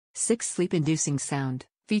6 Sleep-inducing sound.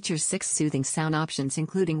 Features 6 soothing sound options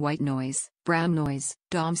including white noise, brown noise,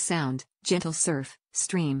 Dohm sound, gentle surf,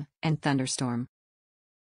 stream, and thunderstorm.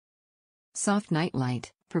 Soft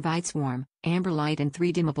Nightlight. Provides warm, amber light and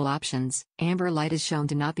 3 dimmable options. Amber light is shown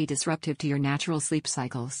to not be disruptive to your natural sleep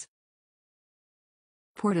cycles.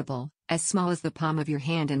 Portable. As small as the palm of your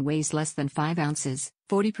hand and weighs less than 5 ounces,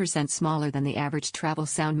 40% smaller than the average travel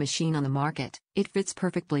sound machine on the market. It fits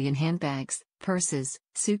perfectly in handbags, purses,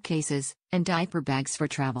 suitcases, and diaper bags for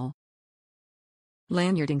travel.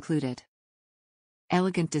 Lanyard included.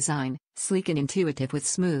 Elegant design, sleek and intuitive with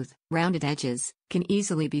smooth, rounded edges, can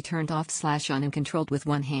easily be turned off/on and controlled with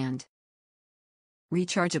one hand.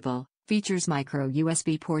 Rechargeable, features micro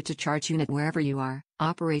USB port to charge unit wherever you are,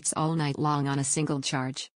 operates all night long on a single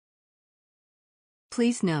charge.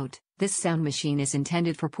 Please note, this sound machine is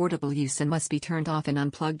intended for portable use and must be turned off and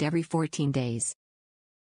unplugged every 14 days.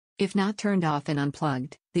 If not turned off and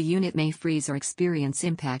unplugged, the unit may freeze or experience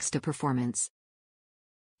impacts to performance.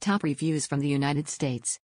 Top reviews from the United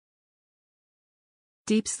States.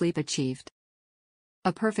 Deep sleep achieved.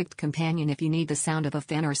 A perfect companion if you need the sound of a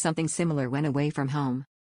fan or something similar when away from home.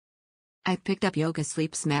 I picked up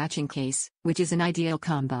Yogasleep's matching case, which is an ideal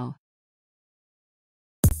combo.